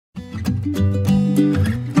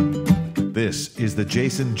This is The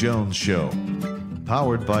Jason Jones Show,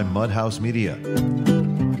 powered by Mudhouse Media.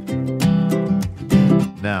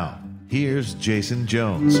 Now, here's Jason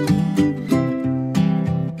Jones.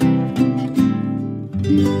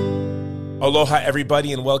 Aloha,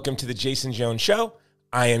 everybody, and welcome to The Jason Jones Show.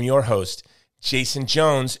 I am your host, Jason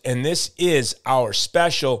Jones, and this is our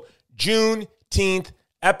special Juneteenth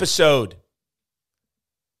episode.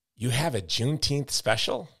 You have a Juneteenth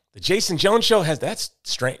special? The Jason Jones Show has, that's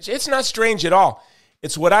strange. It's not strange at all.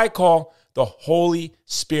 It's what I call the Holy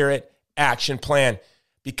Spirit Action Plan,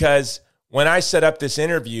 because when I set up this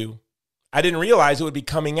interview, I didn't realize it would be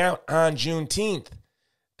coming out on Juneteenth.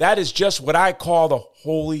 That is just what I call the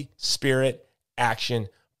Holy Spirit Action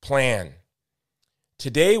Plan.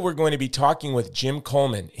 Today, we're going to be talking with Jim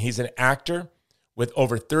Coleman. He's an actor with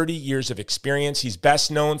over 30 years of experience. He's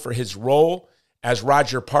best known for his role as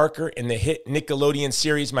Roger Parker in the hit Nickelodeon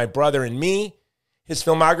series My Brother and Me. His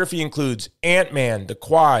filmography includes Ant-Man, The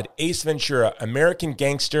Quad, Ace Ventura, American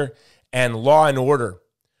Gangster, and Law and Order.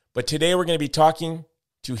 But today we're going to be talking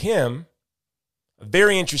to him, a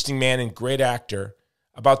very interesting man and great actor,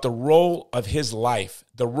 about the role of his life,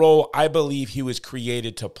 the role I believe he was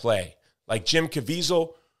created to play. Like Jim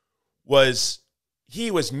Caviezel was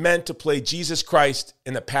meant to play Jesus Christ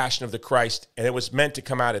in The Passion of the Christ, and it was meant to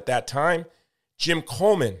come out at that time. Jim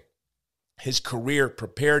Coleman, his career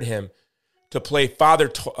prepared him to play Father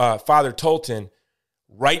Tolton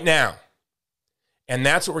right now. And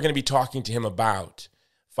that's what we're going to be talking to him about.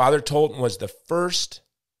 Father Tolton was the first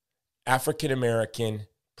African-American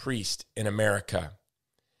priest in America.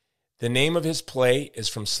 The name of his play is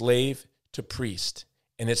From Slave to Priest,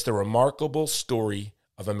 and it's the remarkable story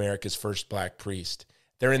of America's first black priest.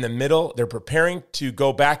 They're in the middle. They're preparing to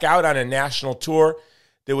go back out on a national tour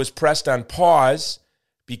that was pressed on pause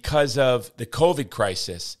because of the COVID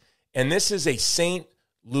crisis. And this is a St.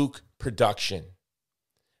 Luke production.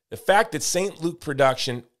 The fact that St. Luke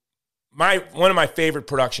production, one of my favorite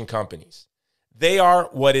production companies, they are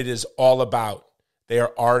what it is all about. They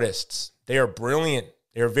are artists. They are brilliant.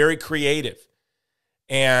 They are very creative.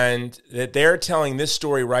 And that they're telling this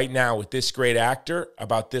story right now with this great actor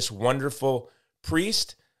about this wonderful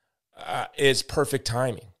priest is perfect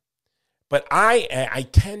timing. But I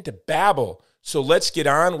tend to babble, so let's get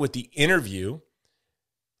on with the interview.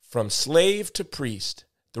 From Slave to Priest,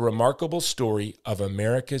 the remarkable story of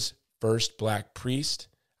America's first black priest.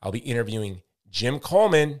 I'll be interviewing Jim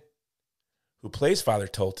Coleman, who plays Father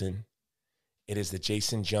Tolton. It is the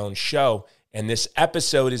Jason Jones Show, and this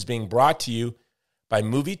episode is being brought to you by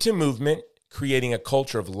Movie to Movement, creating a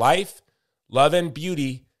culture of life, love, and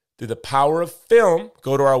beauty through the power of film.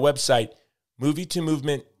 Go to our website,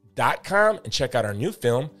 movietomovement.com, and check out our new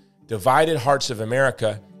film, Divided Hearts of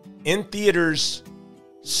America, in theaters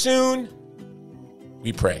soon.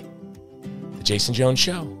 We pray. The Jason Jones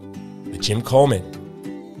Show with Jim Coleman.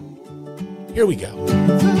 Here we go.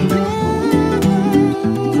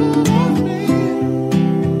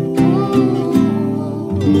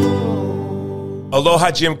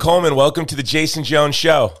 Aloha, Jim Coleman. Welcome to the Jason Jones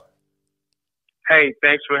Show. Hey,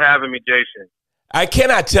 thanks for having me, Jason. I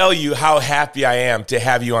cannot tell you how happy I am to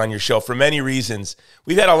have you on your show for many reasons.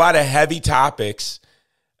 We've had a lot of heavy topics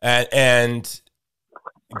and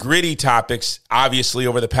gritty topics, obviously,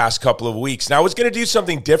 over the past couple of weeks. Now, I was going to do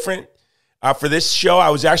something different for this show. I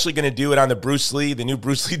was actually going to do it on the new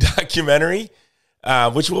Bruce Lee documentary,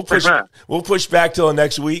 which we'll push back till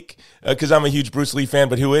next week because I'm a huge Bruce Lee fan,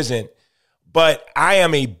 but who isn't? But I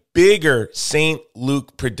am a bigger St.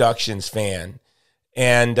 Luke Productions fan.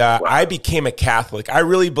 And I became a Catholic. I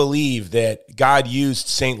really believe that God used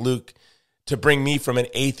St. Luke to bring me from an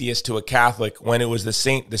atheist to a Catholic when it was the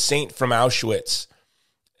Saint from Auschwitz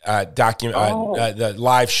the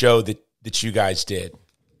live show that you guys did.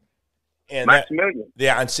 And Maximilian.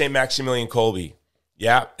 On St. Maximilian Kolbe.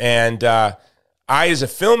 Yeah. And I, as a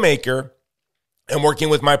filmmaker, am working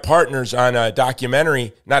with my partners on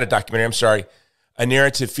a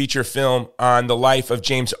narrative feature film on the life of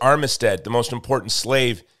James Armistead, the most important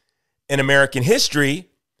slave in American history,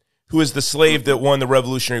 who was the slave that won the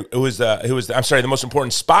Revolutionary, the most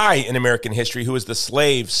important spy in American history, who was the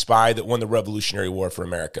slave spy that won the Revolutionary War for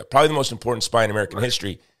America. Probably the most important spy in American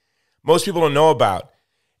history. Most people don't know about.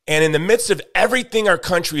 And in the midst of everything our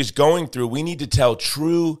country is going through, we need to tell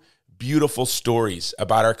true, beautiful stories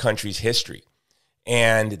about our country's history.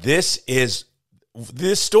 And this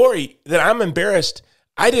story that I'm embarrassed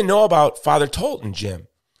I didn't know about Father Tolton, Jim.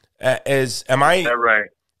 Is that right?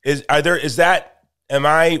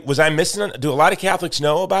 Was I missing? Do a lot of Catholics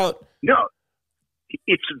know about? No,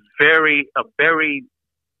 it's a very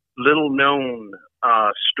little known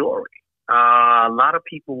story. A lot of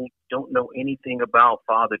people don't know anything about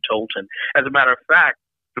Father Tolton. As a matter of fact,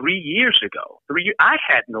 3 years ago, I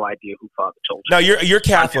had no idea who Father Tolton Now, was. you're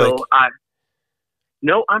Catholic.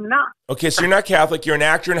 No, I'm not. Okay, so you're not Catholic. You're an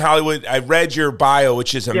actor in Hollywood. I read your bio,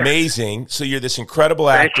 which is amazing. So you're this incredible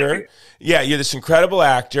actor. Yeah, you're this incredible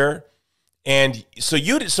actor. And so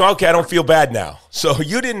okay, I don't feel bad now. So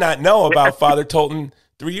you did not know about Father Tolton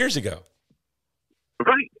 3 years ago.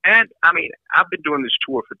 Right. And, I mean, I've been doing this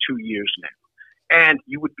tour for 2 years now. And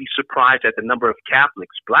you would be surprised at the number of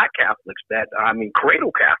Catholics, Black Catholics,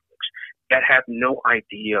 cradle Catholics, that have no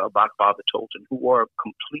idea about Father Tolton, who are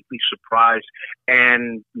completely surprised.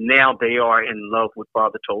 And now they are in love with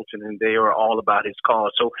Father Tolton, and they are all about his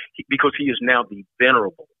cause. So, because he is now the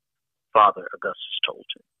venerable Father Augustus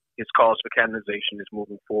Tolton. His cause for canonization is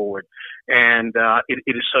moving forward. And it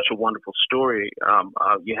is such a wonderful story.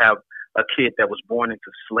 You have a kid that was born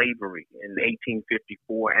into slavery in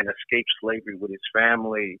 1854 and escaped slavery with his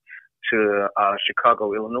family to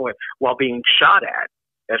Chicago, Illinois, while being shot at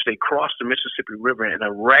as they crossed the Mississippi River in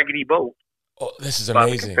a raggedy boat. Oh, this is by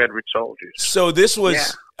amazing. the Confederate soldiers. So this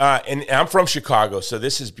was, and I'm from Chicago, so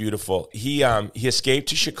this is beautiful. He escaped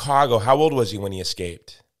to Chicago. How old was he when he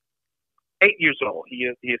escaped? 8 years old.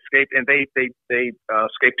 He escaped, and they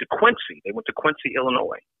escaped to Quincy. They went to Quincy,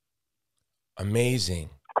 Illinois. Amazing.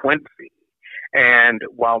 Quincy. And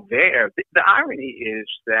while there, the irony is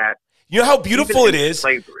that, you know how beautiful it is?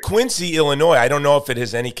 Slavery. Quincy, Illinois. I don't know if it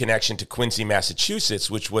has any connection to Quincy, Massachusetts,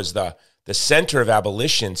 which was the center of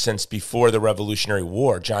abolition since before the Revolutionary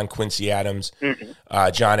War. John Quincy Adams,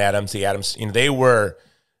 John Adams, the Adams, they were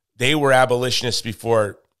abolitionists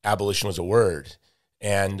before abolition was a word.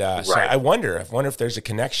 And so I wonder if there's a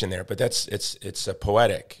connection there, but it's a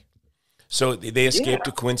poetic. So they escaped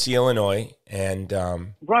to Quincy, Illinois, and his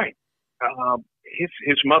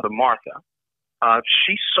mother, Martha,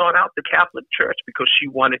 she sought out the Catholic Church because she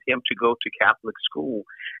wanted him to go to Catholic school.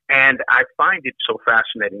 And I find it so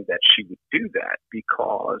fascinating that she would do that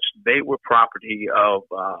because they were property of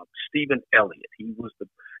Stephen Elliott. He was the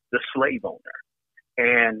slave owner.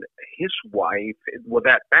 And his wife,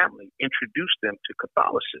 that family, introduced them to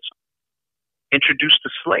Catholicism, introduced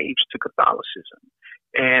the slaves to Catholicism.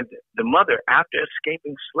 And the mother, after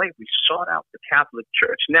escaping slavery, sought out the Catholic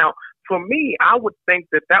Church. Now, for me, I would think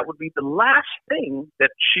that would be the last thing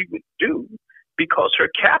that she would do because her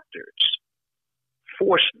captors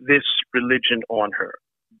forced this religion on her.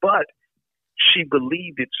 But she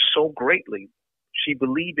believed it so greatly. She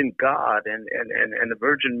believed in God and the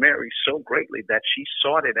Virgin Mary so greatly that she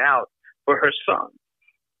sought it out for her son.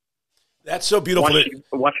 That's so beautiful.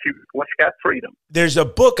 Once she got freedom. There's a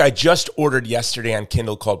book I just ordered yesterday on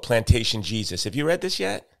Kindle called Plantation Jesus. Have you read this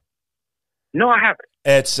yet? No, I haven't.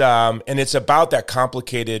 It's and it's about that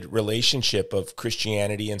complicated relationship of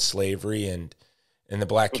Christianity and slavery and the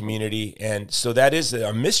Black community. And so that is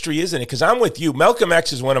a mystery, isn't it? Because I'm with you. Malcolm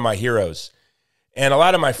X is one of my heroes. And a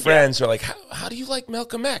lot of my friends are like, how do you like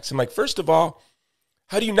Malcolm X? I'm like, first of all,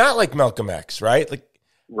 how do you not like Malcolm X, right? Like,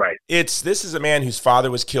 right. This is a man whose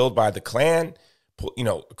father was killed by the Klan,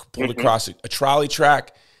 pulled across a trolley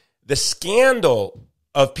track. The scandal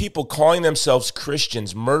of people calling themselves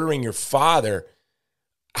Christians, murdering your father.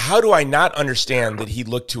 How do I not understand that he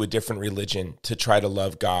looked to a different religion to try to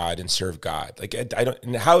love God and serve God? Like, I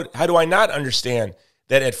don't. How do I not understand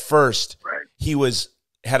that at first he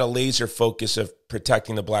had a laser focus of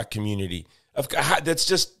protecting the Black community? That's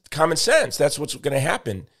just common sense. That's what's going to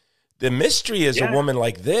happen. The mystery is a woman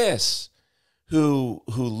like this who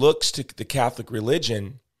looks to the Catholic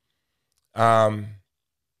religion, the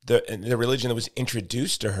religion that was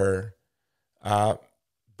introduced to her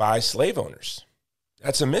by slave owners.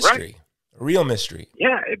 That's a mystery, a real mystery.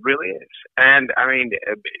 Yeah, it really is. And I mean,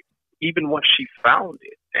 even once she found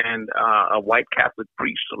it, and a white Catholic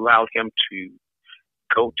priest allowed him to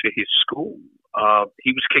go to his school,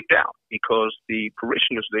 he was kicked out because the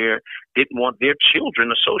parishioners there didn't want their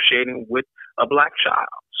children associating with a Black child.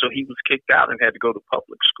 So he was kicked out and had to go to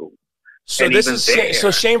public school. So and this is so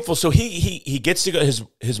shameful. So he gets to go.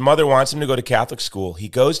 His mother wants him to go to Catholic school. He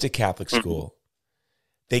goes to Catholic school.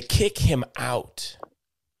 They kick him out.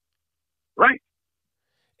 Right.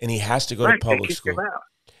 And he has to go to public school.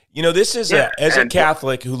 This is as a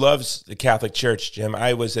Catholic who loves the Catholic Church, Jim.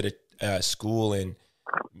 I was at a school in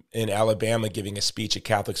Alabama giving a speech at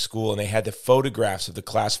Catholic school, and they had the photographs of the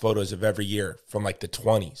class photos of every year from like the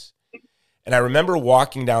 20s. And I remember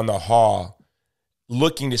walking down the hall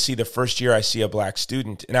looking to see the first year I see a Black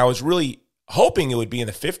student, and I was really hoping it would be in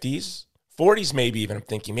the 50s, 40s maybe even. I'm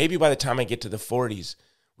thinking maybe by the time I get to the 40s,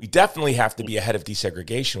 we definitely have to be ahead of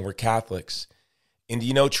desegregation. We're Catholics. And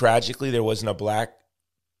tragically, there wasn't a Black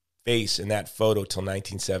face in that photo till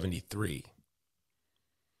 1973.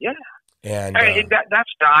 Yeah. And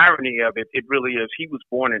that's the irony of it. It really is. He was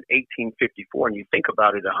born in 1854, and you think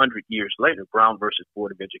about it, 100 years later, Brown versus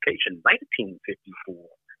Board of Education,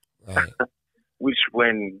 1954, right. which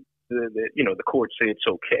when the court said it's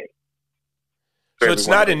okay. So it's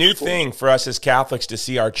not a new thing for us as Catholics to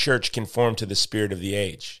see our church conform to the spirit of the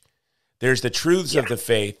age. There's the truths of the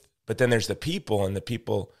faith, but then there's the people, and the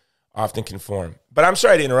people often conform. But I'm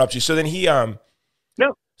sorry to interrupt you. So then he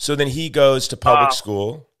no. So then he goes to public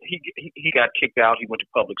school. He got kicked out. He went to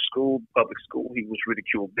public school. He was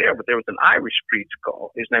ridiculed there. But there was an Irish priest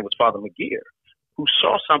called, his name was Father McGeer, who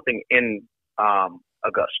saw something in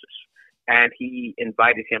Augustus, and he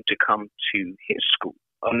invited him to come to his school,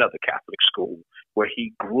 another Catholic school, where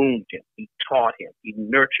he groomed him, he taught him, he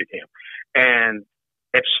nurtured him. And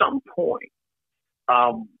at some point,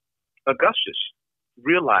 Augustus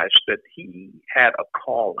realized that he had a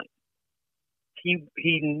calling.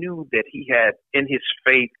 He knew that he had in his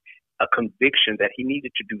faith a conviction that he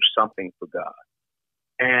needed to do something for God.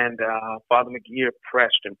 And Father McGeer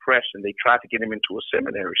pressed, and they tried to get him into a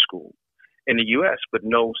seminary school in the U.S., but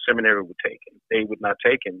no seminary would take him. They would not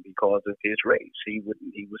take him because of his race. He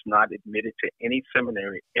was not admitted to any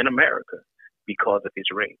seminary in America because of his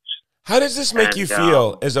race. How does this make you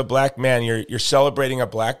feel as a black man? You're celebrating a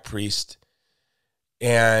black priest,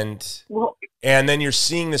 and then you're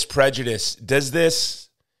seeing this prejudice.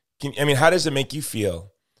 How does it make you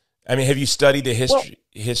feel? I mean, have you studied the history?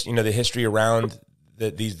 The history around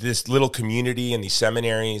this little community and these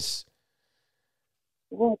seminaries.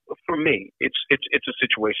 Well, for me, it's a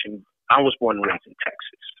situation. I was born and raised in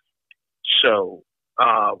Texas, so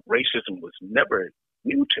racism was never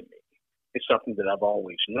new to me. It's something that I've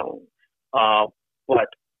always known. But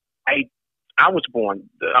I was born.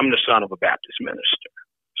 I'm the son of a Baptist minister,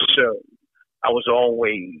 so I was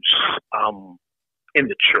always in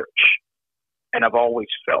the church, and I've always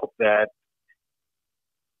felt that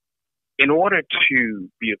in order to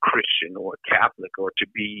be a Christian or a Catholic or to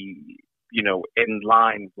be, in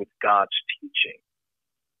line with God's teaching,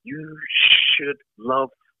 you should love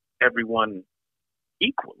everyone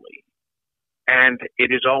equally. And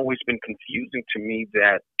it has always been confusing to me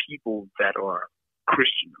that people that are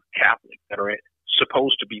Christian or Catholic, that are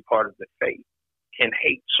supposed to be part of the faith, can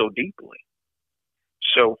hate so deeply.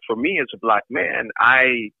 So for me as a black man,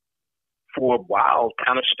 I, for a while,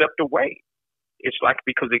 kind of stepped away. It's like,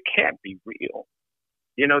 because it can't be real.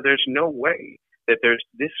 There's no way that there's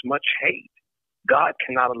this much hate. God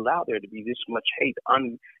cannot allow there to be this much hate,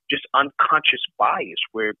 just unconscious bias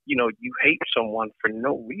where, you hate someone for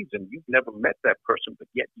no reason. You've never met that person, but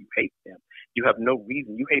yet you hate them. You have no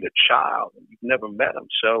reason. You hate a child and you've never met them.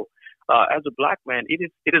 So as a black man,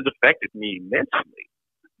 it has affected me immensely.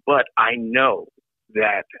 But I know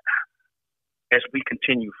that as we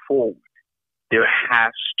continue forward, there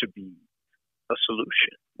has to be a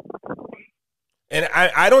solution. And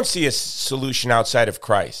I don't see a solution outside of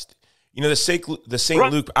Christ. The St.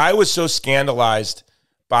 Right. Luke, I was so scandalized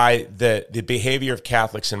by the behavior of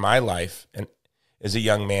Catholics in my life and as a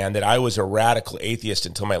young man that I was a radical atheist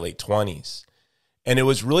until my late 20s. And it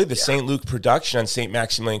was really the St. Luke production on St.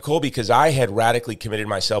 Maximilian Kolbe, because I had radically committed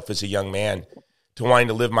myself as a young man to wanting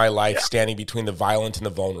to live my life standing between the violent and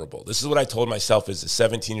the vulnerable. This is what I told myself as a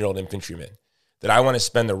 17-year-old infantryman, that I want to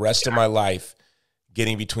spend the rest of my life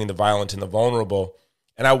getting between the violent and the vulnerable.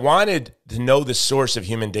 And I wanted to know the source of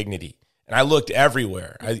human dignity. And I looked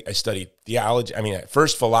everywhere. I studied theology, at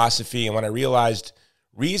first philosophy. And when I realized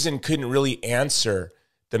reason couldn't really answer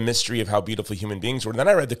the mystery of how beautiful human beings were, then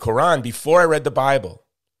I read the Quran before I read the Bible,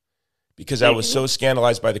 because I was so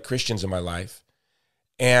scandalized by the Christians in my life.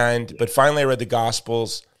 But finally I read the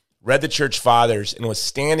Gospels, read the Church Fathers, and was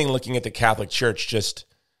standing looking at the Catholic Church just,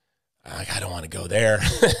 I don't want to go there.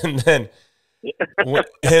 And then,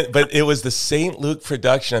 but it was the St. Luke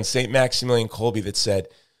production on St. Maximilian Kolbe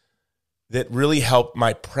that really helped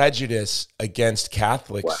my prejudice against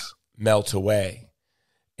Catholics melt away.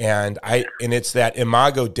 And it's that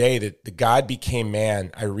Imago Dei, that the God became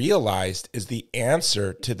man, I realized is the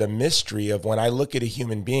answer to the mystery of when I look at a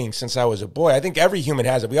human being since I was a boy. I think every human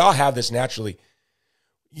has it. We all have this naturally.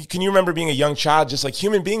 Can you remember being a young child, just like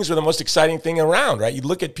human beings were the most exciting thing around, right? You'd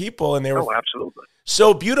look at people and they were absolutely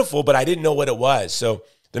so beautiful, but I didn't know what it was. So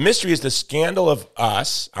the mystery is the scandal of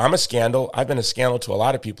us. I'm a scandal. I've been a scandal to a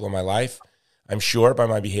lot of people in my life, I'm sure, by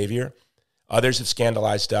my behavior. Others have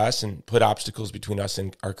scandalized us and put obstacles between us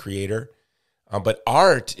and our Creator. But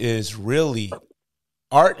art is really,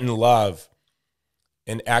 art and love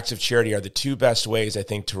and acts of charity are the two best ways, I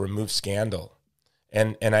think, to remove scandal.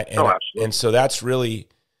 And so that's really,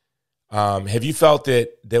 Have you felt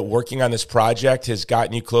that working on this project has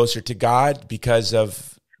gotten you closer to God because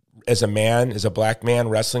of, as a black man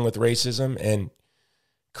wrestling with racism and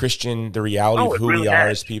the reality of who we are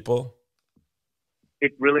as people?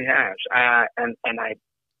 It really has.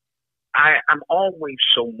 I'm always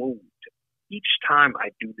so moved. Each time I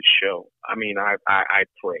do the show, I mean, I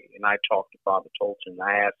pray and I talk to Father Tolton and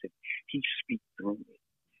I ask that he speak through me,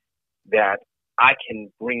 that I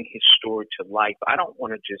can bring his story to life. I don't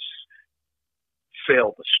want to just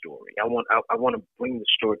sell the story. I want to bring the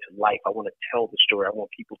story to life. I want to tell the story. I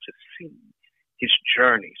want people to see his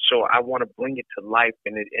journey. So I want to bring it to life.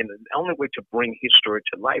 And the only way to bring his story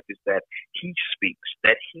to life is that he speaks,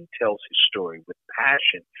 that he tells his story with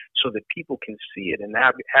passion so that people can see it. And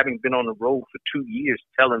having been on the road for 2 years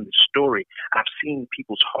telling the story, I've seen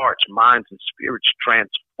people's hearts, minds, and spirits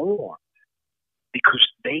transform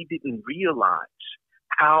because they didn't realize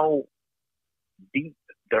how deep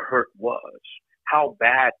the hurt was, how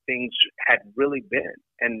bad things had really been.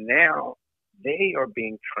 And now they are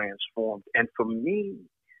being transformed. And for me,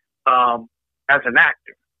 as an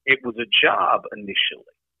actor, it was a job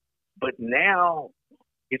initially, but now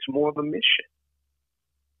it's more of a mission.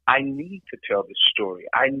 I need to tell this story.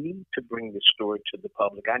 I need to bring this story to the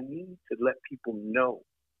public. I need to let people know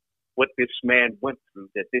what this man went through,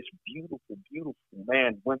 that this beautiful, beautiful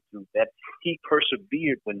man went through, that he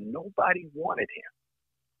persevered when nobody wanted him.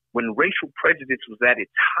 When racial prejudice was at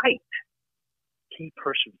its height, he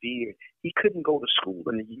persevered. He couldn't go to school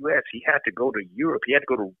in the U.S. He had to go to Europe. He had to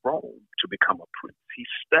go to Rome to become a priest. He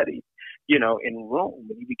studied, in Rome,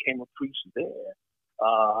 and he became a priest there.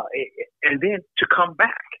 And then to come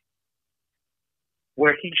back,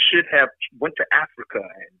 where he should have went to Africa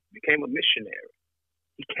and became a missionary.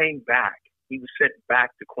 He came back. He was sent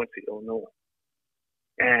back to Quincy, Illinois.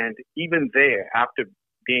 And even there, after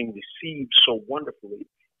being received so wonderfully,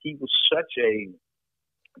 he was such a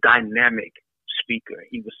dynamic speaker.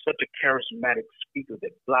 He was such a charismatic speaker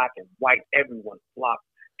that black and white, everyone flocked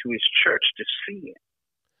to his church to see him.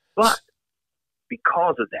 But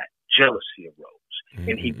because of that, jealousy arose,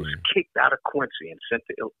 and he was kicked out of Quincy and sent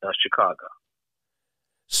to Chicago.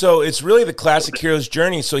 So it's really the classic hero's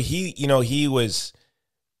journey. So he was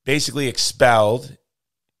basically expelled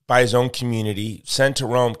by his own community, sent to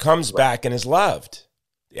Rome, comes back and is loved.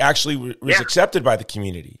 Actually was accepted by the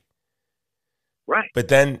community. Right. But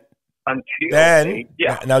then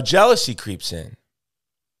now jealousy creeps in.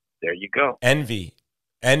 There you go. Envy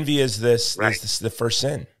is this is the first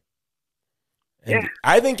sin. And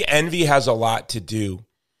I think envy has a lot to do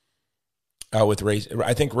with race.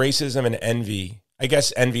 I think racism and envy, I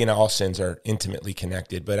guess envy and all sins are intimately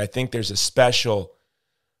connected, but I think there's a special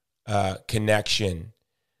connection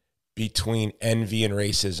between envy and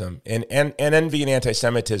racism and envy and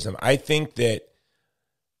anti-Semitism. I think that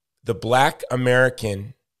the Black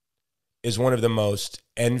American is one of the most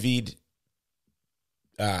envied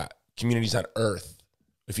communities on earth,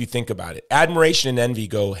 if you think about it. Admiration and envy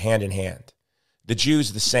go hand in hand. The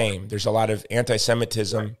Jews, the same. There's a lot of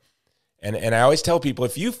anti-Semitism. And I always tell people,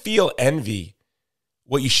 if you feel envy,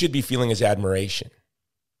 what you should be feeling is admiration.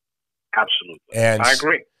 Absolutely. And I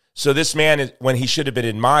agree. So this man, when he should have been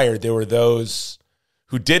admired, there were those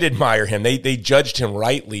who did admire him. They judged him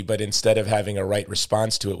rightly, but instead of having a right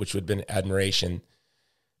response to it, which would have been admiration,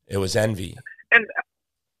 it was envy. And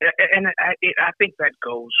I think that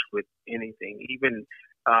goes with anything, even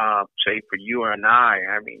say for you and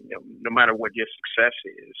I mean, no matter what your success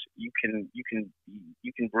is, you could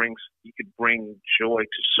bring joy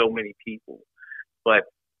to so many people, but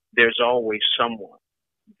there's always someone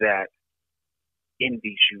that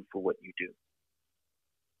envies you for what you do.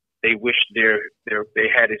 They wish they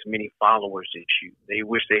had as many followers as you. They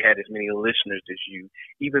wish they had as many listeners as you,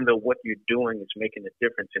 even though what you're doing is making a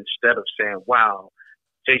difference. Instead of saying, "Wow,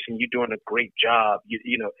 Jason, you're doing a great job," they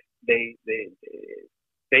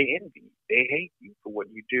envy, they hate you for what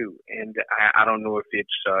you do. And I don't know if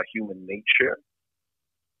it's human nature,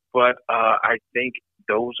 but I think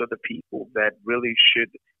those are the people that really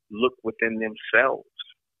should look within themselves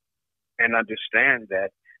and understand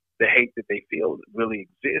that the hate that they feel really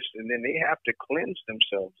exists, and then they have to cleanse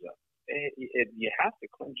themselves up. You have to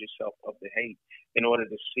cleanse yourself of the hate in order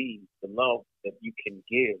to see the love that you can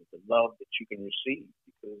give, the love that you can receive,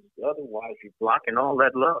 because otherwise you're blocking all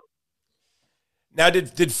that love. Now,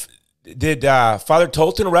 did Father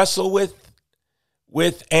Tolton wrestle with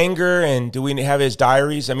anger, and do we have his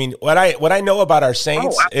diaries? I mean, what I know about our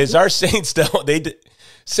saints is our saints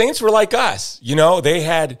saints were like us. They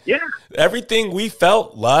had everything we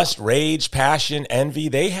felt: lust, rage, passion, envy.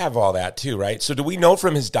 They have all that too, right? So do we know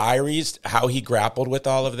from his diaries how he grappled with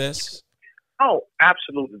all of this? Oh,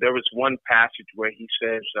 absolutely. There was one passage where he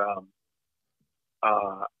says,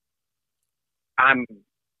 uh, "I'm,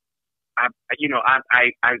 I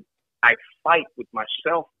fight with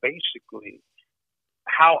myself basically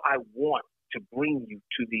how I want to bring you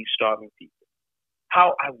to these starving people.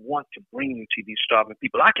 How I want to bring you to these starving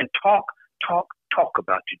people. I can talk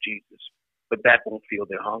about you, Jesus, but that won't feel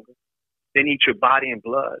their hunger. They need your body and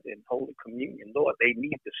blood and Holy Communion. Lord, they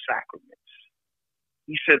need the sacraments."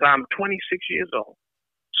 He says, "I'm 26 years old.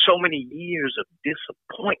 So many years of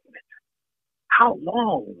disappointment. How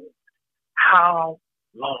long? How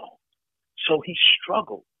long?" So he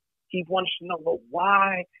struggled. He wants to know, well,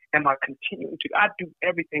 why am I continuing to? I do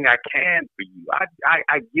everything I can for you.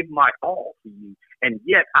 I give my all for you. And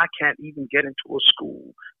yet I can't even get into a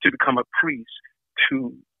school to become a priest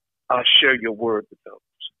to share your word with those.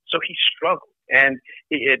 So he struggled. And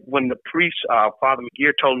when the priest, Father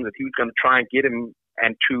McGeer, told him that he was going to try and get him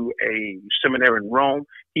into a seminary in Rome,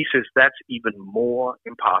 he says that's even more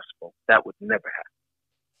impossible. That would never happen.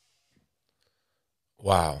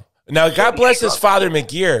 Wow. Now, God bless his Father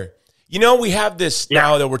McGeer. You know, we have this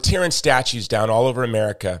now that we're tearing statues down all over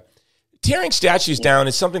America. Tearing statues down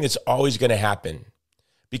is something that's always going to happen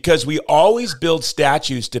because we always build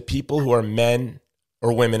statues to people who are men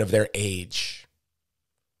or women of their age.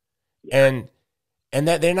 And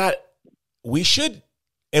that they're not, we should,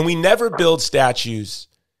 and we never build statues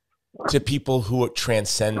to people who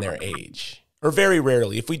transcend their age. Or very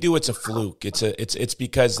rarely. If we do, it's a fluke. It's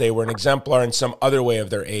because they were an exemplar in some other way of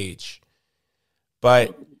their age.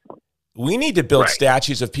 But we need to build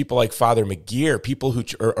statues of people like Father McGeer, people who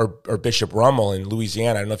or Bishop Rummel in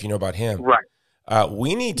Louisiana. I don't know if you know about him. Right.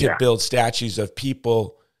 We need to build statues of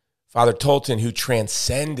people, Father Tolton, who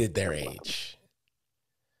transcended their age.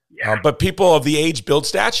 Yeah. But people of the age build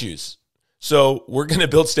statues. So we're going to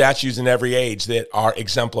build statues in every age that are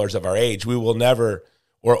exemplars of our age. We will never,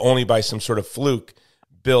 or only by some sort of fluke,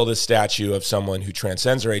 build a statue of someone who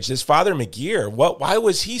transcends their age. This Father McGeer, why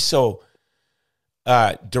was he so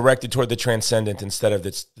directed toward the transcendent instead of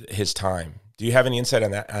his time? Do you have any insight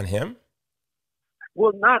on that, on him?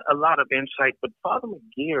 Well, not a lot of insight, but Father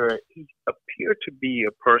McGeer, he appeared to be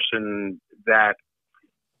a person that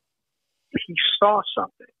he saw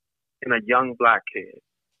something in a young black kid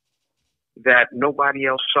that nobody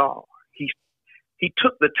else saw. He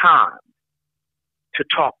took the time to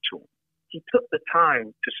talk to him. He took the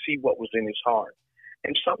time to see what was in his heart.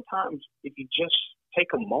 And sometimes if you just take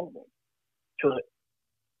a moment to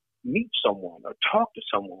meet someone or talk to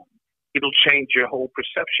someone, it'll change your whole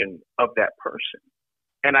perception of that person.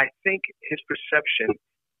 And I think his perception,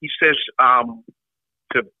 he says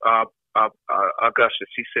to Augustus,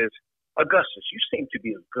 he says, "Augustus, you seem to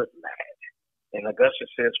be a good lad." And Augustus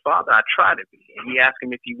says, "Father, I try to be." And he asked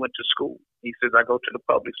him if he went to school. He says, "I go to the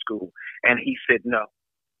public school." And he said, "No,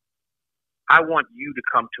 I want you to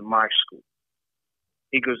come to my school."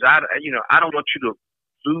 He goes, I don't want you to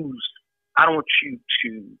lose. I don't want you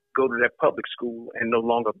to go to that public school and no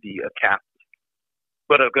longer be a Catholic.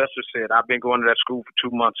 But Augustus said, "I've been going to that school for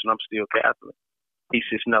 2 months and I'm still Catholic." He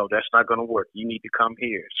says, "No, that's not going to work. You need to come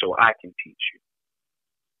here so I can teach you."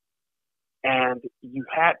 And you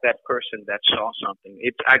had that person that saw something.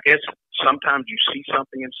 I guess sometimes you see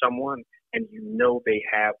something in someone and you know they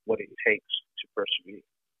have what it takes to persevere.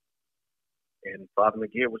 And Father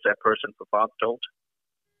McGeer was that person for Father Tolton.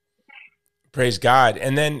 Praise God.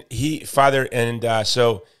 And then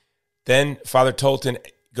so then Father Tolton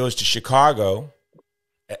goes to Chicago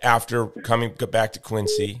after coming back to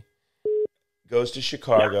Quincy, goes to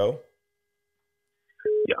Chicago.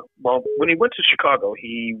 Yeah. Well, when he went to Chicago,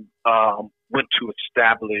 he went to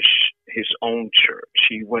establish his own church.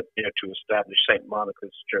 He went there to establish St.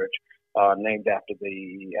 Monica's Church, named after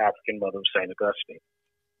the African mother of St. Augustine.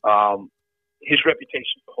 His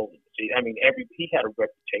reputation for holiness. I mean, he had a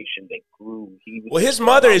reputation that grew. His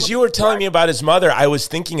mother, as you were telling me about his mother, I was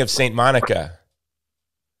thinking of St. Monica.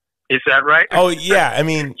 Is that right? Oh, yeah. I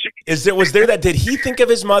mean, did he think of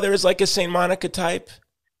his mother as like a St. Monica type?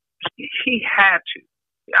 He had to.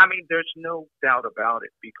 I mean, there's no doubt about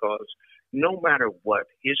it because no matter what,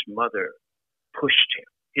 his mother pushed him.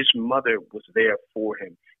 His mother was there for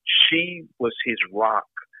him. She was his rock.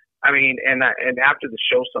 I mean, and after the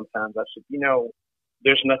show sometimes I said,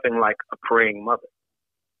 there's nothing like a praying mother.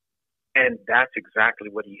 And that's exactly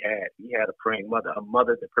what he had. He had a praying mother, a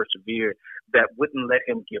mother that persevered, that wouldn't let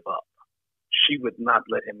him give up. She would not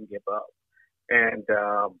let him give up. And,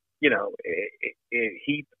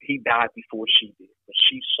 he died before she did. But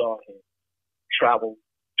she saw him travel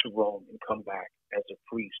to Rome and come back as a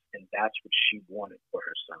priest. And that's what she wanted for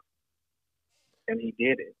her son. and he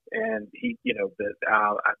did it. And he,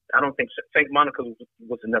 I don't think St. Monica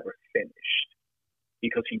was never finished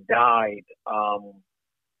because he died.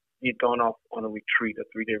 He'd gone off on a retreat, a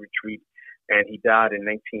 3-day retreat, and he died in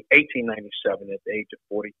 1897 at the age of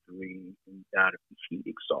 43. He died of heat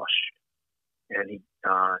exhaustion, and he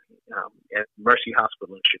at Mercy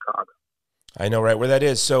Hospital in Chicago. I know right where that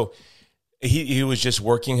is. So he was just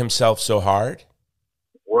working himself so hard.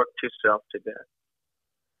 Worked himself to death.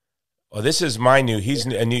 Well, this is my new. He's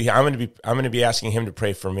a new. I'm going to be asking him to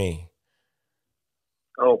pray for me.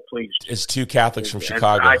 Oh, please. It's two Catholics from And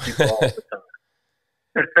Chicago. I do all the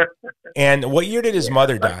time. And what year did his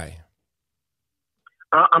mother die?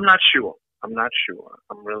 I'm not sure. I'm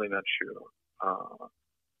I'm really not sure.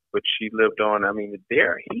 But she lived on. I mean,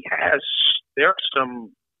 there are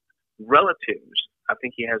some relatives. I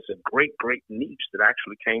think he has a great niece that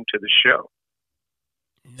actually came to the show.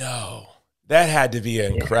 No, that had to be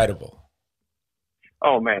incredible.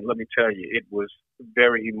 Oh man, let me tell you, it was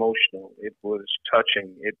very emotional. It was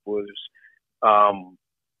touching. It was,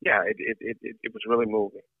 it was really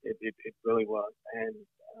moving. It really was. And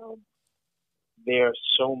there are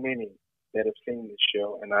so many that have seen this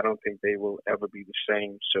show, and I don't think they will ever be the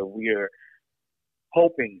same. So we are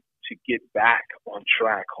hoping to get back on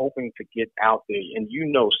track, hoping to get out there. And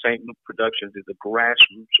St. Luke Productions is a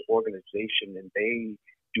grassroots organization, and they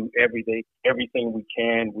do everything we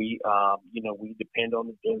can. We depend on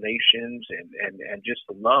the donations and just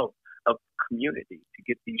the love of the community to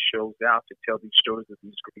get these shows out, to tell these stories of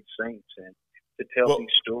these great saints, and to tell these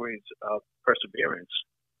stories of perseverance.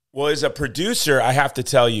 Well, as a producer, I have to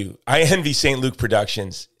tell you, I envy St. Luke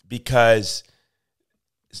Productions because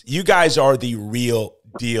you guys are the real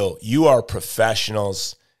deal. You are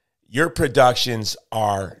professionals. Your productions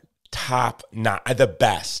are top-notch, the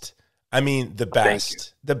best. I mean, the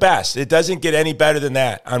best. The best. It doesn't get any better than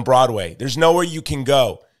that on Broadway. There's nowhere you can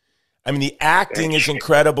go. I mean, the acting is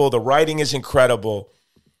incredible. The writing is incredible.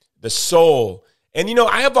 The soul. And,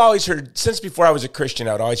 I have always heard, since before I was a Christian,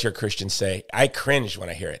 I would always hear Christians say, I cringe when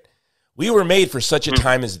I hear it, we were made for such a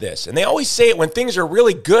time as this. And they always say it when things are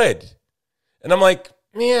really good. And I'm like,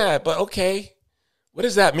 yeah, but okay. What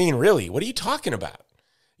does that mean, really? What are you talking about?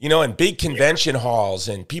 In big convention halls,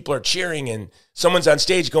 and people are cheering, and someone's on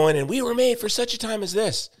stage going, and we were made for such a time as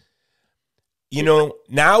this.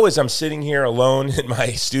 Now as I'm sitting here alone in my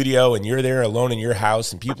studio, and you're there alone in your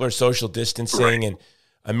house, and people are social distancing, and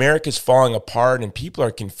America's falling apart, and people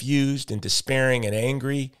are confused and despairing and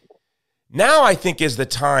angry. Now I think is the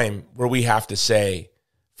time where we have to say,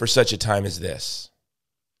 for such a time as this.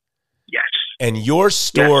 Yes. And your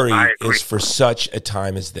story is for such a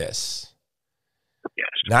time as this. Yes.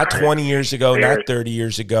 Not 20 years ago, not 30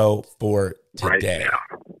 years ago, for today.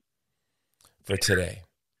 Right. For today.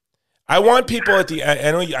 I want people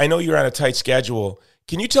I know you're on a tight schedule.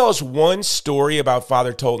 Can you tell us one story about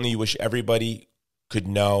Father Tolton you wish everybody could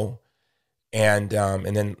know? And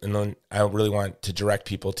then I really want to direct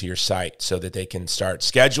people to your site so that they can start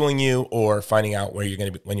scheduling you or finding out when you're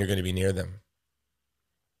going to be near them.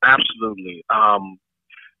 Absolutely.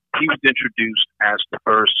 He was introduced as the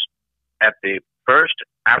first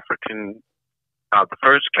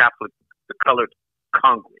Catholic, the Colored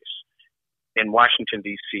Congress in Washington,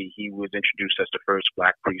 D.C. He was introduced as the first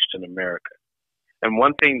Black priest in America. And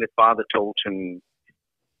one thing that Father Tolton,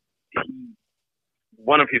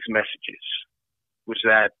 one of his messages was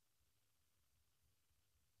that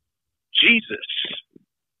Jesus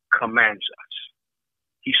commands us.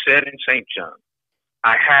 He said in St. John,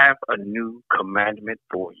 I have a new commandment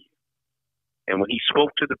for you. And when he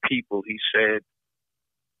spoke to the people, he said,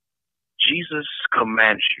 Jesus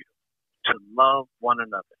commands you to love one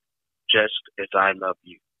another just as I love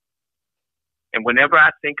you. And whenever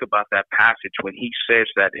I think about that passage, when he says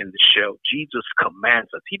that in the show, Jesus commands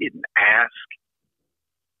us. He didn't ask.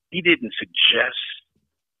 He didn't suggest.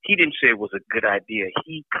 He didn't say it was a good idea.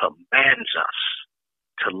 He commands us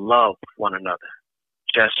to love one another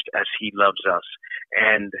just as he loves us.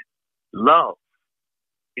 And love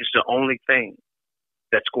is the only thing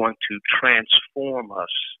that's going to transform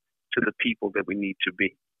us to the people that we need to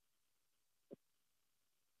be.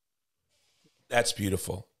 That's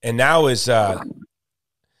beautiful. And now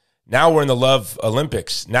now we're in the Love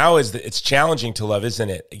Olympics. Now it's challenging to love, isn't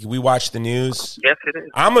it? We watch the news. Yes, it is.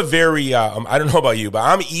 I'm a very I don't know about you, but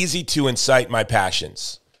I'm easy to incite my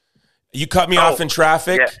passions. You cut me off in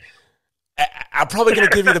traffic. Yeah. I'm probably going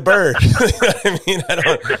to give you the bird. I mean,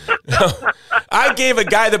 I gave a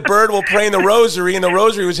guy the bird while praying the rosary, and the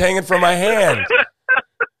rosary was hanging from my hand.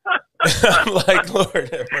 I'm like, Lord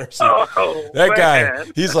have mercy. That guy,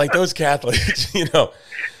 he's like, those Catholics,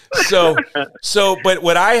 But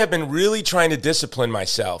what I have been really trying to discipline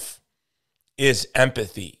myself is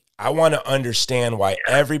empathy. I want to understand why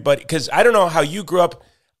everybody, because I don't know how you grew up.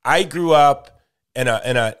 I grew up in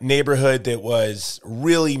a neighborhood that was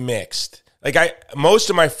really mixed. Like most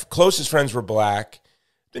of my closest friends were black.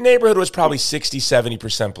 The neighborhood was probably 60,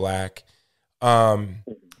 70% black.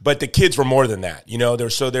 But the kids were more than that,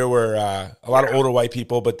 there were a lot of older white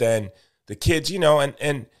people, but then the kids,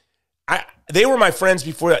 and they were my friends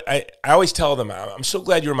before. I always tell them, I'm so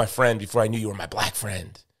glad you were my friend before I knew you were my black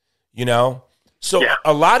friend, So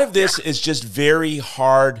a lot of this is just very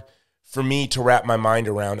hard for me to wrap my mind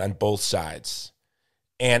around on both sides.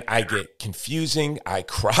 And I get confusing. I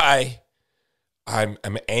cry. I'm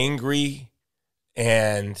angry.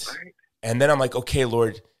 And then I'm like, okay,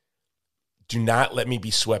 Lord, do not let me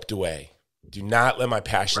be swept away. Do not let my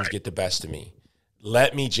passions get the best of me.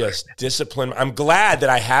 Let me just discipline. I'm glad that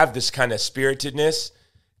I have this kind of spiritedness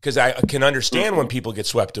because I can understand when people get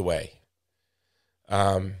swept away.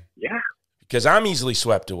 Because I'm easily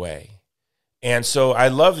swept away. And so I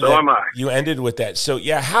love that you ended with that. So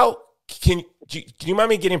how can you mind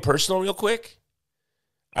me getting personal real quick?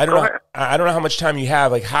 I don't know how much time you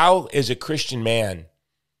have. Like, how, as a Christian man,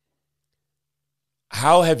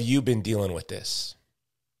 how have you been dealing with this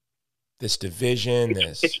division?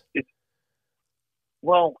 It's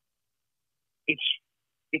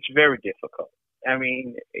very difficult. I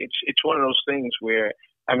mean, it's one of those things where,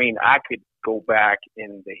 I could go back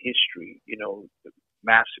in the history, the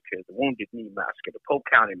massacre, the Wounded Knee massacre, the Polk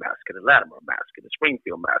County massacre, the Latimer massacre, the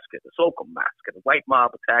Springfield massacre, the Slocum massacre, the white mob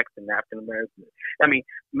attacks in African Americans.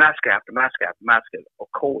 Massacre after massacre after massacre.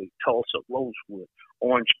 Ocoee, Tulsa, Rosewood,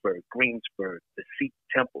 Orangeburg, Greensburg, the Sikh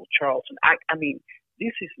Temple, Charleston.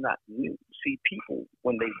 This is not new. See, people,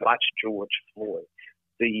 when they watch George Floyd,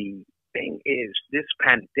 the thing is, this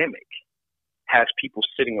pandemic has people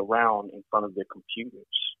sitting around in front of their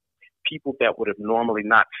computers. People that would have normally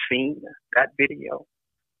not seen that video,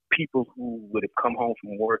 people who would have come home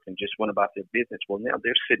from work and just went about their business. Well, now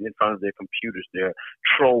they're sitting in front of their computers. They're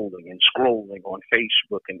trolling and scrolling on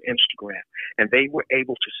Facebook and Instagram. And they were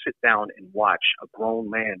able to sit down and watch a grown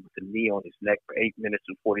man with a knee on his neck for 8 minutes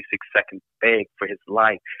and 46 seconds beg for his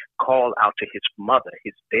life, call out to his mother,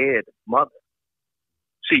 his dead mother.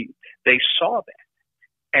 See, they saw that.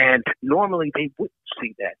 And normally they wouldn't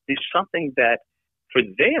see that. There's something that, for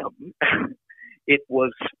them, it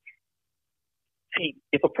was, see,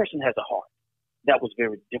 if a person has a heart, that was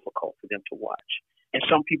very difficult for them to watch. And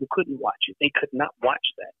some people couldn't watch it. They could not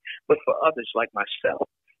watch that. But for others like myself,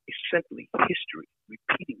 it's simply history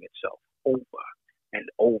repeating itself over and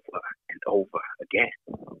over and over again.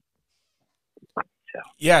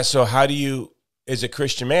 So how do you, as a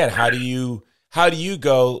Christian man, how do you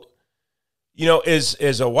go,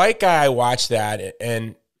 as a white guy, I watch that,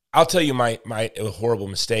 and I'll tell you my horrible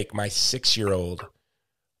mistake. My 6-year-old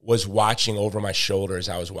was watching over my shoulder as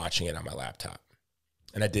I was watching it on my laptop,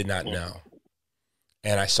 and I did not know.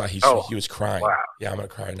 And I saw he was crying. Wow. Yeah, I'm gonna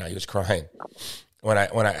cry now. He was crying when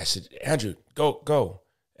I said, Andrew, go,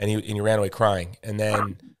 and he ran away crying. And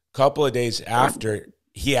then a couple of days after,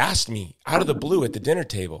 he asked me out of the blue at the dinner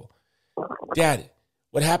table, Dad,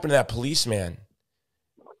 what happened to that policeman?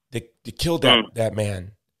 They killed that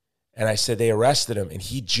man. And I said, they arrested him. And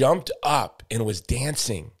he jumped up and was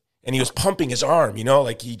dancing. And he was pumping his arm,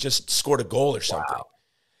 like he just scored a goal or something. Wow.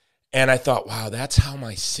 And I thought, wow, that's how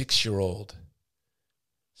my 6-year-old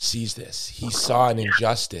sees this. He saw an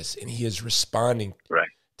injustice, and he is responding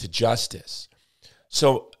to justice.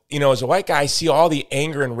 So, as a white guy, I see all the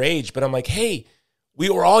anger and rage, but I'm like, hey, we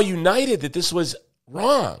were all united that this was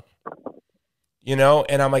wrong. And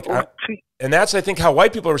I'm like, and that's, I think, how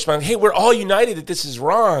white people are responding. Hey, we're all united that this is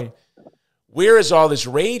wrong. Where is all this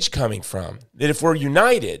rage coming from? That if we're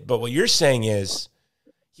united, but what you're saying is,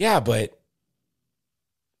 yeah, but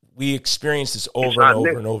we experience this over and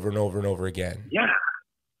over and over and over and over again. Yeah,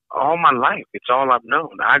 all my life. It's all I've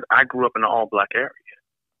known. I grew up in an all-black area.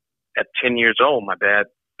 At 10 years old, my dad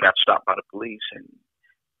got stopped by the police, and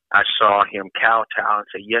I saw him kowtow and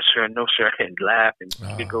say, yes, sir, no, sir, and laugh and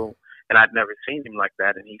giggle. And I'd never seen him like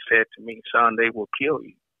that. And he said to me, son, they will kill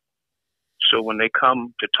you. So when they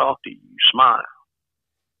come to talk to you, you smile.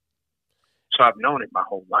 So I've known it my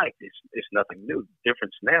whole life. It's nothing new. The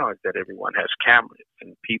difference now is that everyone has cameras,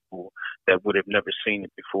 and people that would have never seen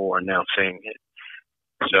it before are now seeing it.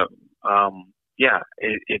 So,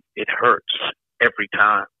 it hurts every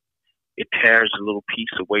time. It tears a little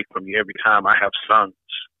piece away from you every time. I have sons.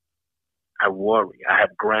 I worry. I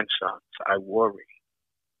have grandsons. I worry.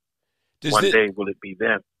 One day will it be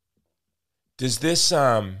them? Does this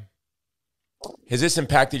has this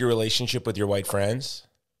impacted your relationship with your white friends?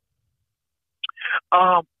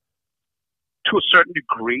 Um, to a certain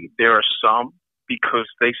degree, there are some because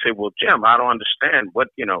they say, "Well, Jim, I don't understand. What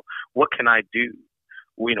can I do?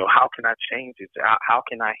 How can I change it? How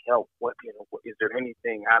can I help? Is there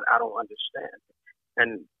anything I don't understand?"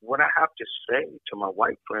 And what I have to say to my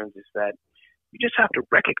white friends is that you just have to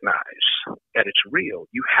recognize that it's real.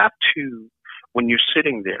 You have to, when you're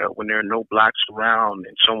sitting there, when there are no blacks around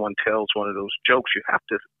and someone tells one of those jokes, you have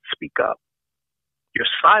to speak up. Your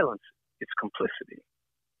silence is complicity.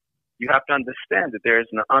 You have to understand that there is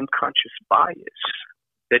an unconscious bias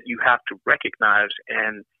that you have to recognize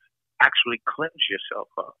and actually cleanse yourself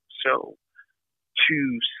of. So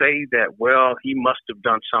to say that, well, he must have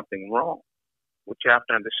done something wrong, what you have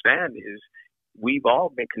to understand is we've all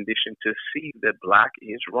been conditioned to see that black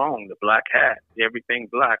is wrong. The black hat, everything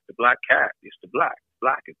black, the black cat is the black.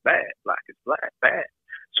 Black is bad. Black is black, bad.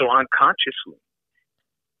 So unconsciously,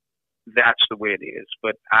 that's the way it is.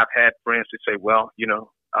 But I've had friends that say, well,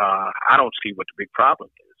 I don't see what the big problem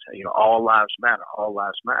is. All lives matter. All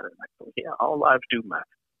lives matter. And I go, yeah, all lives do matter.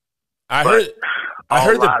 I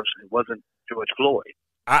heard lives. It wasn't George Floyd.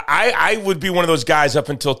 I would be one of those guys up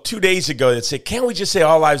until 2 days ago that said, "Can't we just say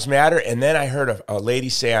all lives matter?" And then I heard a lady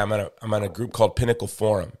say, "I'm on a group called Pinnacle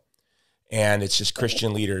Forum, and it's just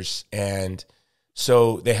Christian leaders." And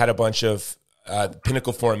so they had a bunch of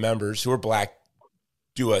Pinnacle Forum members who are black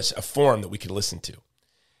do a forum that we could listen to.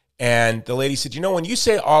 And the lady said, when you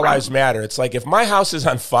say all lives matter, it's like if my house is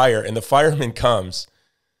on fire and the fireman comes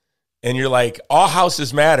and you're like, all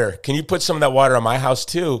houses matter. Can you put some of that water on my house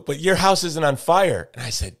too? But your house isn't on fire. And I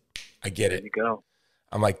said, I get it. There you go.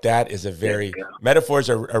 I'm like, that is a very, metaphors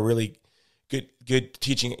are really good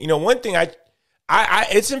teaching. One thing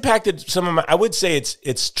it's impacted some of my, I would say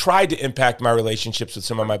it's tried to impact my relationships with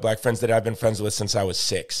some of my black friends that I've been friends with since I was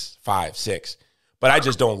 5, 6. But I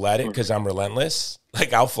just don't let it because I'm relentless.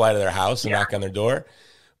 Like I'll fly to their house and knock on their door.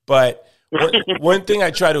 But one thing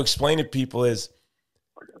I try to explain to people is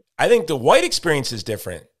I think the white experience is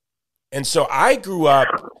different. And so I grew up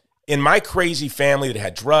in my crazy family that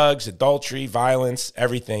had drugs, adultery, violence,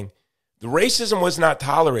 everything. The racism was not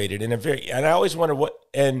tolerated and I always wonder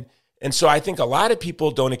and so I think a lot of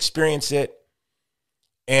people don't experience it.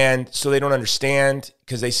 And so they don't understand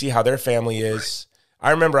because they see how their family is. I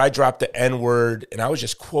remember I dropped the N-word and I was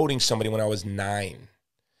just quoting somebody when I was 9.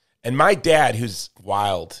 And my dad, who's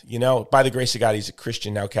wild, by the grace of God, he's a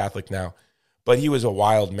Christian now, Catholic now, but he was a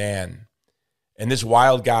wild man. And this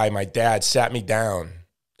wild guy, my dad, sat me down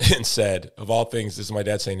and said, of all things, this is my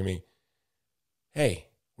dad saying to me, "Hey,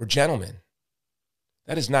 we're gentlemen.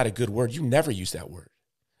 That is not a good word. You never use that word."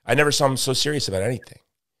 I never saw him so serious about anything.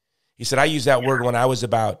 He said, "I used that word when I was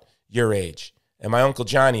about your age." And my Uncle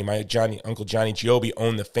Johnny Giobbe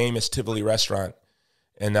owned the famous Tivoli restaurant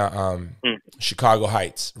in Chicago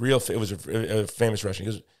Heights. It was a famous restaurant. He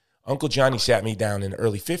goes, Uncle Johnny sat me down in the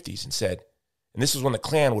early 50s and said, and this was when the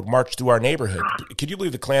Klan would march through our neighborhood. Could you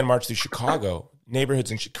believe the Klan marched through Chicago neighborhoods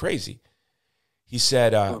and shit? Crazy. He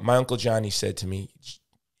said, my Uncle Johnny said to me,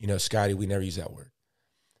 "Scotty, we never use that word."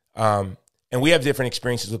 And we have different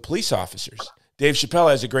experiences with police officers. Dave Chappelle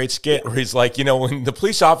has a great skit where he's like, when the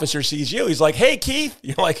police officer sees you, he's like, "Hey, Keith."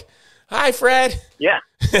 You're like, "Hi, Fred." Yeah.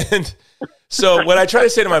 And so what I try to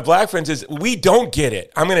say to my black friends is we don't get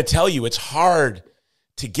it. I'm going to tell you, it's hard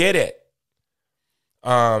to get it.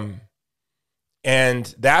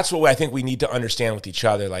 And that's what I think we need to understand with each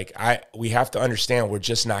other. Like we have to understand we're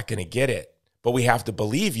just not going to get it, but we have to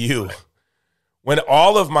believe you. When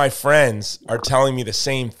all of my friends are telling me the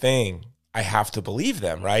same thing, I have to believe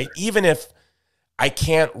them, right? Even if I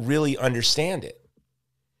can't really understand it.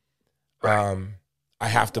 I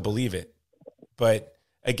have to believe it. But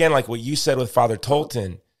again, like what you said with Father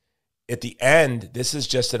Tolton, at the end, this is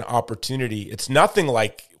just an opportunity. It's nothing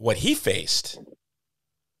like what he faced.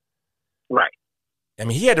 Right. I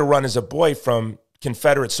mean, he had to run as a boy from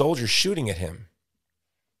Confederate soldiers shooting at him.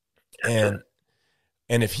 And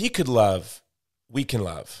if he could love, we can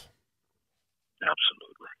love.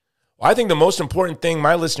 Absolutely. Well, I think the most important thing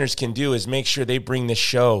my listeners can do is make sure they bring this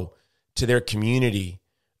show to their community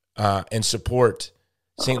and support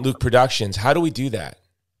St. Luke Productions. How do we do that?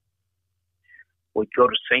 Well, go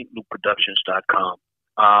to stlukeproductions.com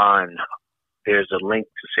and there's a link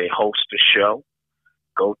to say host a show.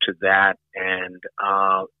 Go to that and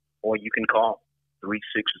or you can call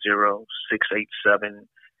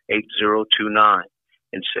 360-687-8029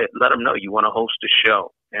 and let them know you want to host a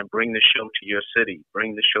show and bring the show to your city,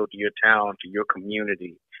 bring the show to your town, to your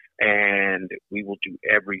community, and we will do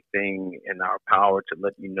everything in our power to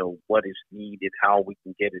let you know what is needed, how we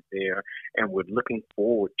can get it there, and we're looking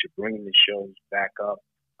forward to bringing the shows back up.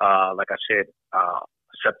 Like I said,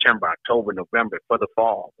 September, October, November, for the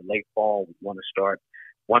fall, the late fall. We want to start,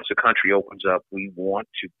 once the country opens up, we want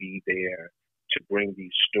to be there to bring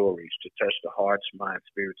these stories, to touch the hearts, minds,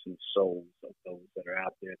 spirits, and souls of those that are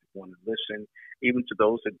out there that want to listen, even to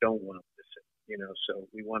those that don't want to listen. So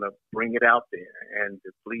we want to bring it out there. And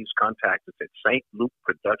please contact us at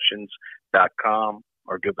stlukeproductions.com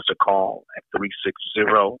or give us a call at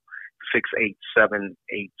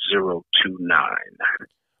 360-687-8029.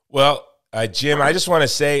 Well, Jim, I just want to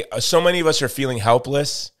say, so many of us are feeling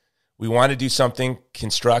helpless. We want to do something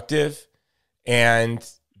constructive, and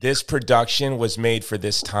this production was made for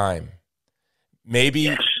this time.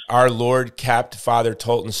 Maybe our Lord kept Father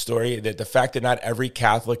Tolton's story, that the fact that not every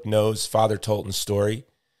Catholic knows Father Tolton's story.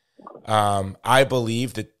 I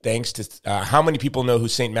believe that thanks to how many people know who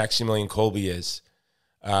St. Maximilian Kolbe is,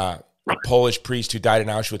 a Polish priest who died in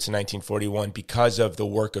Auschwitz in 1941 because of the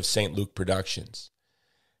work of St. Luke Productions.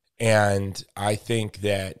 And I think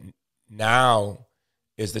that now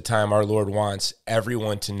is the time our Lord wants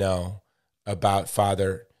everyone to know about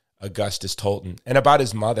Father Augustus Tolton and about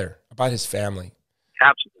his mother, about his family,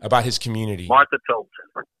 Absolutely. about his community. Martha Tolton.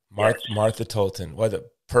 Martha Tolton. What a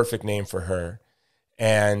perfect name for her.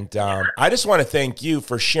 And I just want to thank you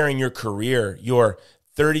for sharing your career, your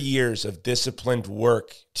 30 years of disciplined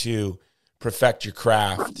work to perfect your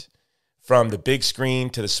craft, from the big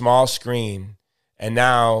screen to the small screen. And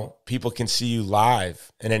now people can see you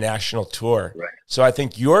live in a national tour. Right. So I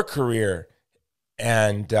think your career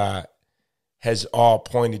and has all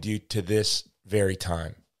pointed you to this very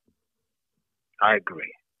time. I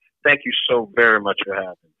agree. Thank you so very much for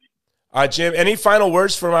having me. Jim, any final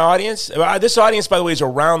words for my audience? This audience, by the way, is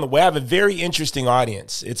around the way. I have a very interesting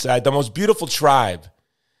audience. It's the most beautiful tribe.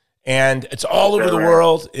 And it's all over the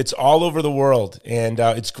world. It's all over the world. And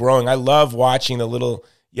it's growing. I love watching the little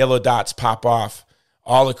yellow dots pop off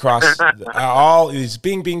all across, all is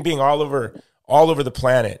bing, bing, bing, all over the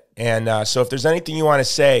planet. And so if there's anything you want to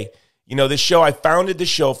say, this show, I founded the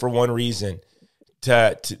show for one reason.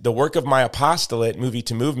 To the work of my apostolate, Movie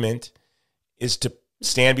to Movement, is to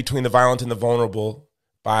stand between the violent and the vulnerable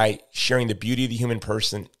by sharing the beauty of the human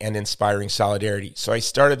person and inspiring solidarity. So I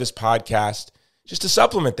started this podcast just to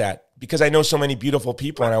supplement that, because I know so many beautiful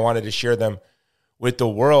people and I wanted to share them with the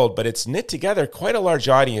world. But it's knit together quite a large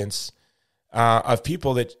audience of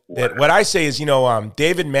people that what I say is,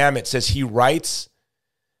 David Mamet says he writes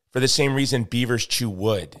for the same reason beavers chew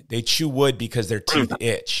wood. They chew wood because their teeth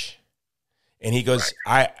itch. And he goes,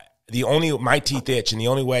 my teeth itch, and the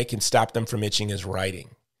only way I can stop them from itching is writing.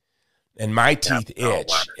 And my teeth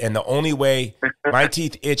itch. And the only way my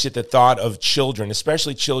teeth itch at the thought of children,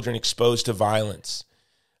 especially children exposed to violence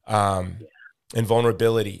and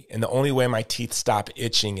vulnerability. And the only way my teeth stop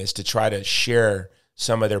itching is to try to share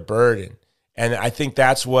some of their burden. And I think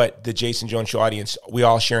that's what the Jason Jones Show audience, we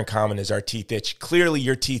all share in common, is our teeth itch. Clearly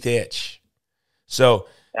your teeth itch. So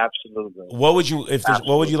absolutely. What would you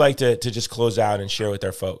like to just close out and share with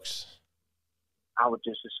our folks? I would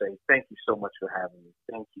just say thank you so much for having me.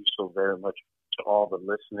 Thank you so very much to all the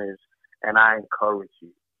listeners. And I encourage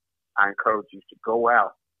you to go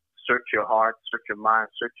out, search your heart, search your mind,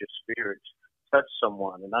 search your spirits, touch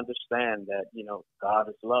someone, and understand that, God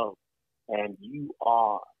is love, and you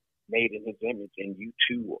are made in his image, and you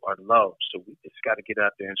too are loved. So we just got to get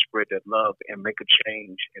out there and spread that love and make a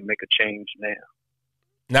change now.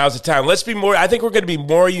 Now's the time. Let's be more. I think we're going to be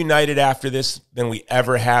more united after this than we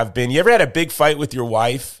ever have been. You ever had a big fight with your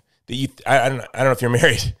wife that I don't know if you're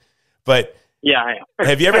married, but yeah, I am.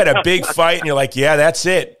 Have you ever had a big fight and you're like, yeah, that's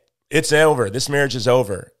it. It's over. This marriage is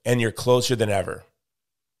over, and you're closer than ever.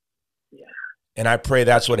 Yeah. And I pray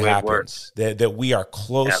that's what happens, that we are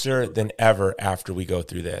closer than ever after we go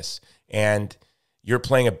through this. And you're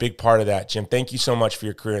playing a big part of that, Jim. Thank you so much for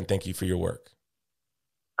your career, and thank you for your work.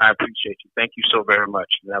 I appreciate you. Thank you so very much.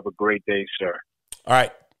 Have a great day, sir. All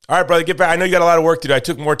right, brother, get back. I know you got a lot of work to do. I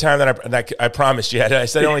took more time than I promised you. I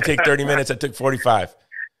said I'd only take 30 minutes. I took 45.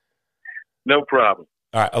 No problem.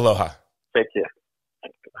 All right, aloha. Take care.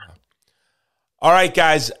 All right,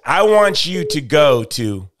 guys, I want you to go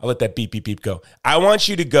to, I'll let that beep, beep, beep go. I want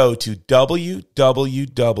you to go to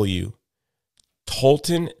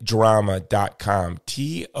www.toltondrama.com,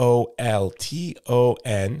 TOLTON,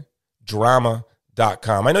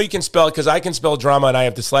 drama.com. I know you can spell it because I can spell drama and I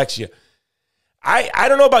have dyslexia. I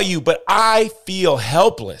don't know about you, but I feel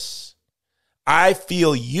helpless. I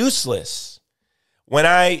feel useless when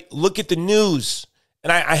I look at the news.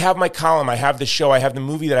 And I have my column, I have the show, I have the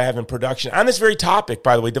movie that I have in production on this very topic,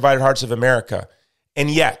 by the way, Divided Hearts of America. And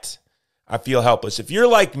yet, I feel helpless. If you're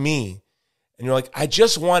like me, and you're like, I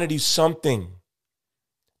just want to do something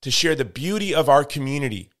to share the beauty of our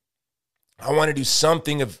community, I want to do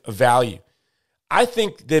something of value. I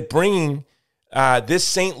think that bringing this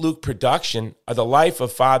St. Luke production of the life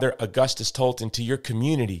of Father Augustus Tolton to your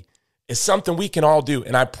community is something we can all do.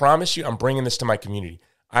 And I promise you, I'm bringing this to my community.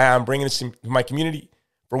 I'm bringing this to my community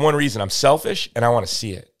for one reason. I'm selfish and I want to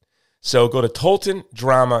see it. So go to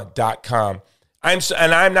ToltonDrama.com.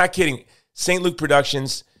 I'm not kidding. St. Luke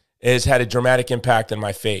Productions has had a dramatic impact on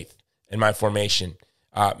my faith and my formation.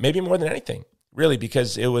 Maybe more than anything, really,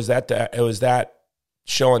 because it was that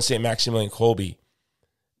show on St. Maximilian Kolbe,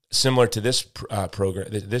 similar to this program,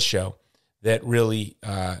 this show, that really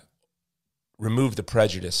removed the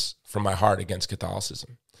prejudice from my heart against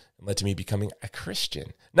Catholicism and led to me becoming a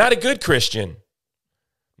Christian. Not a good Christian,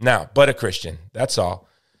 no, but a Christian. That's all.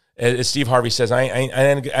 As Steve Harvey says, I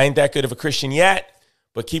ain't that good of a Christian yet,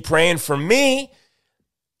 but keep praying for me.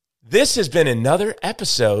 This has been another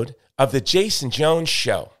episode of the Jason Jones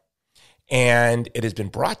Show, and it has been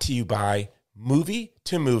brought to you by Movie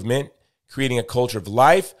to Movement, creating a culture of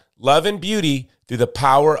life, love, and beauty through the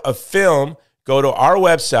power of film. Go to our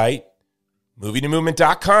website,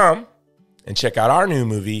 movietomovement.com, and check out our new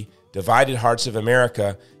movie, Divided Hearts of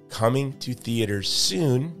America, coming to theaters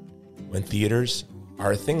soon when theaters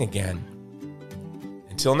are a thing again.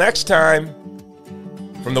 Until next time,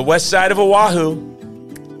 from the west side of Oahu,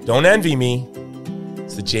 don't envy me.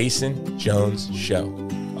 It's the Jason Jones Show.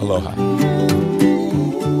 Aloha.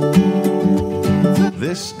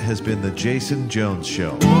 This has been the Jason Jones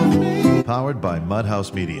Show, powered by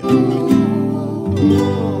Mudhouse Media.